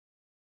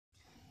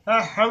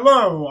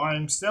Hello,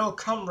 I'm still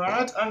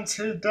Comrade, and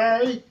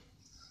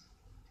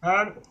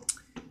um,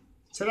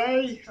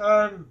 today,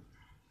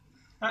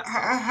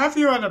 have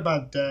you had a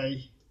bad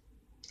day?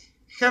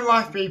 Can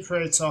life be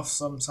pretty tough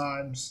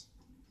sometimes?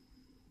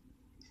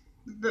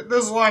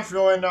 Does life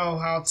really know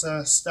how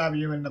to stab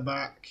you in the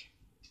back?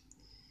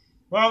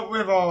 Well,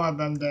 we've all had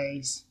them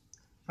days.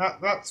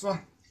 That's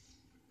what,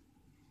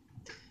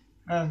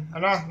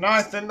 and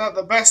I think that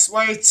the best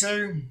way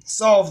to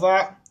solve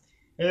that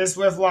is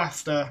with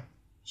laughter,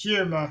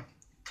 humour,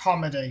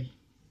 comedy.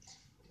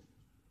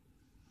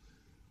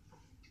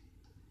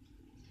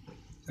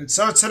 And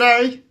so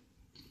today,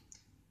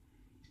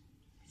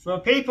 for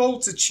people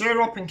to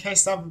cheer up in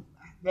case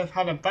they've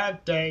had a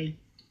bad day,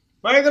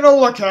 we're going to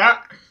look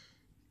at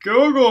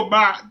Google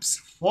Maps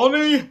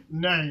funny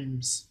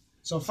names.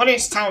 So,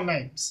 funniest town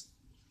names.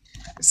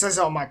 It says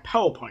it on my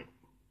PowerPoint.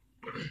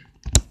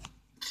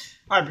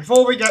 Alright,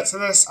 before we get to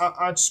this,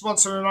 I just want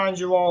to remind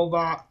you all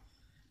that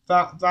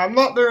I'm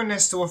not doing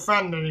this to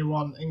offend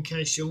anyone in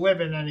case you live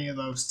in any of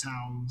those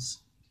towns.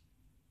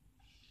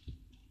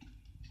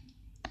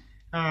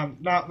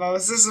 Now,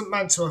 this isn't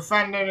meant to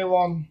offend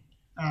anyone.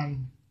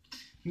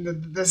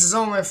 This is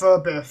only for a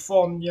bit of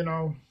fun, you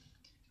know.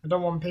 I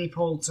don't want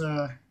people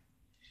to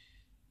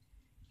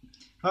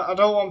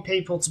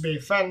be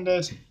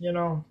offended, you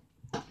know.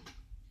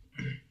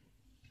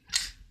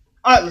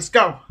 Alright, let's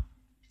go.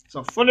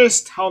 So,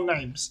 funniest town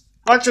names.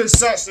 I actually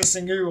searched this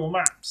in Google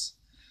Maps.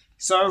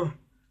 So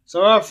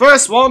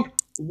first one,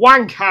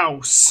 Wank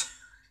House.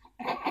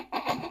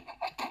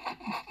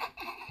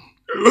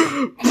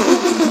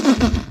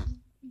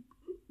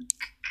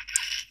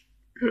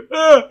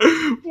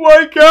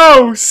 Wank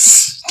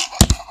House.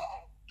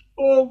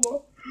 Oh my.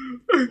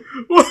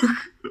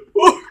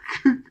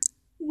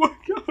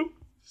 Wank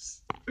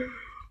House.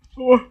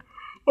 Oh,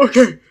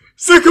 okay,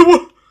 second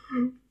one.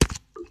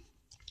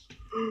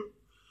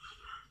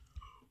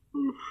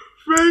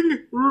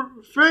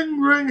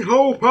 Fingering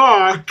Hole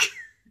Park.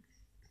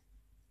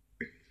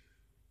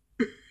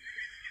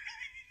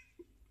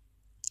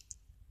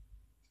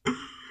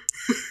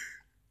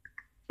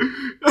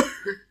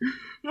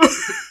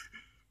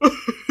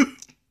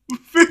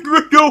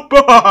 Fingering Hole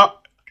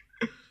Park.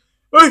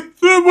 Hey,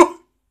 third one.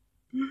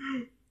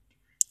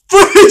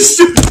 Finish.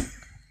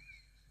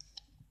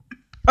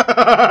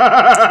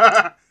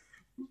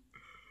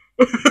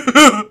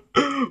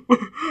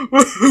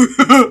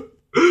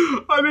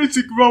 I need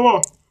to grow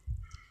up.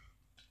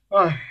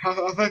 I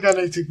think I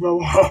need to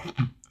grow up.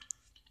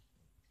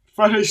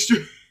 Finished.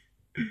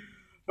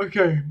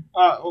 Okay.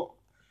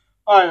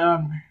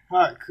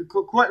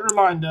 Quick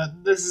reminder: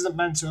 this isn't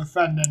meant to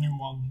offend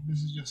anyone. This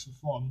is just for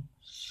fun.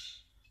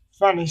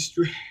 Finished.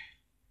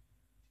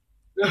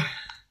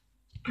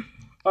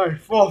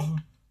 Alright, fourth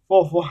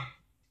one.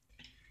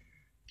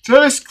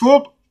 Tennis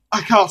club.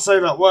 I can't say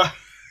that word.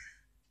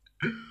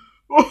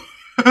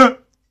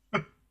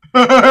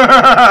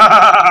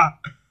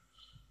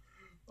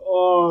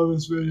 Oh,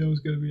 this video is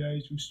going to be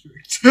age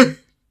restricted.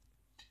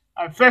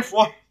 And fifth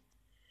one.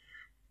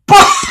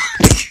 I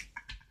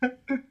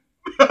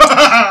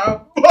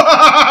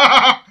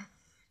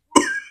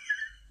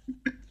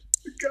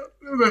can't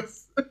do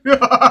this.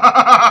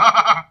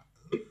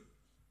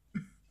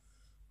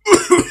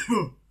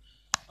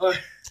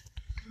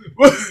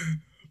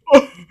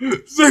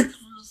 Sixth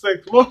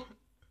one.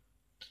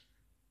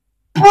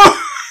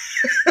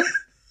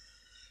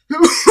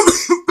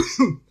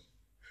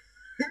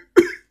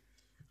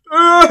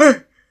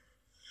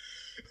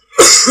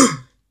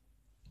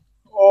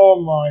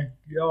 Oh my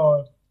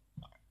god.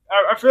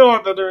 I feel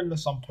like they're doing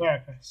this on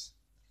purpose.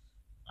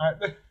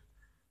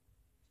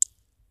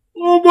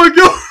 Oh my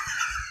god!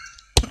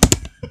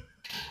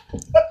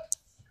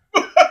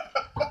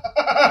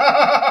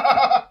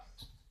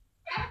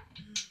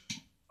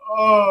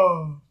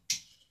 Oh.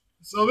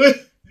 So these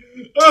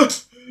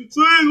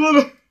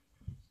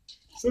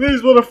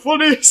were the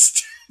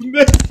funniest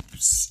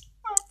names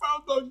I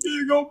found on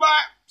Google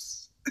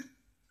Maps.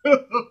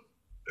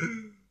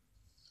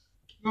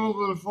 Those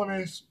were the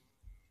funniest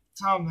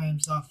town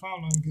names I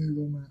found on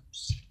Google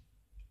Maps.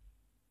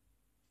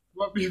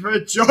 Hope you've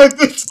enjoyed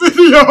this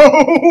video.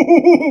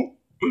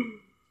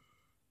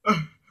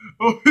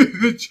 Hope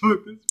you've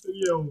enjoyed this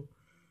video,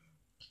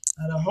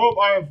 and I hope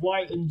I have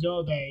lightened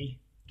your day.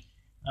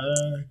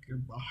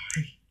 Goodbye.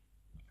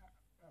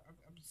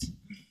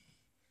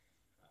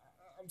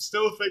 I'm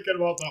still thinking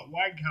about that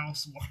Wank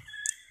House one.